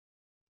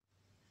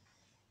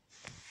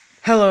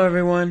Hello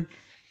everyone,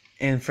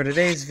 and for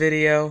today's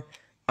video,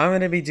 I'm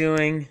going to be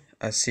doing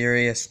a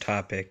serious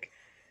topic.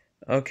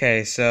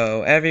 Okay,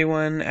 so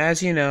everyone,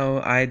 as you know,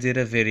 I did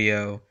a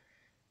video,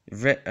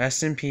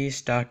 rest in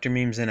peace, Dr.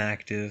 Memes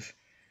Inactive.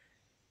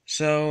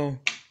 So,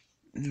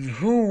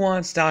 who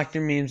wants Dr.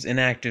 Memes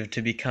Inactive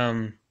to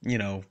become,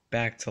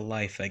 back to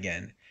life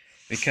again?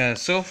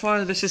 Because so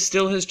far, this is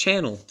still his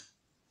channel.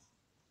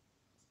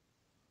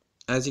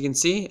 As you can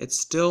see, it's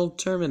still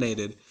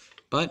terminated,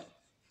 but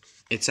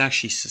it's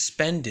actually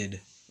suspended,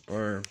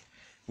 or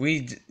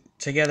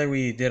together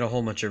we did a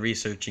whole bunch of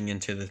researching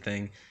into the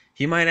thing.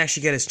 He might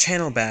actually get his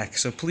channel back,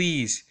 so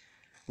please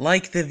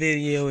like the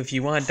video if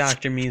you want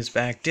Dr. Memes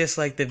back,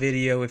 dislike the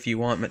video if you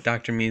want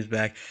Dr. Memes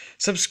back,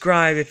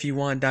 subscribe if you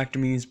want Dr.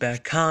 Memes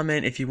back,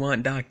 comment if you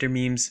want Dr.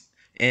 Memes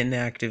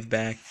Inactive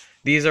back.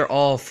 These are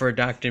all for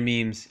Dr.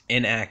 Memes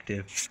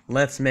Inactive.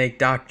 Let's make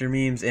Dr.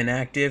 Memes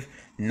Inactive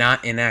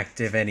not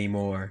inactive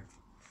anymore.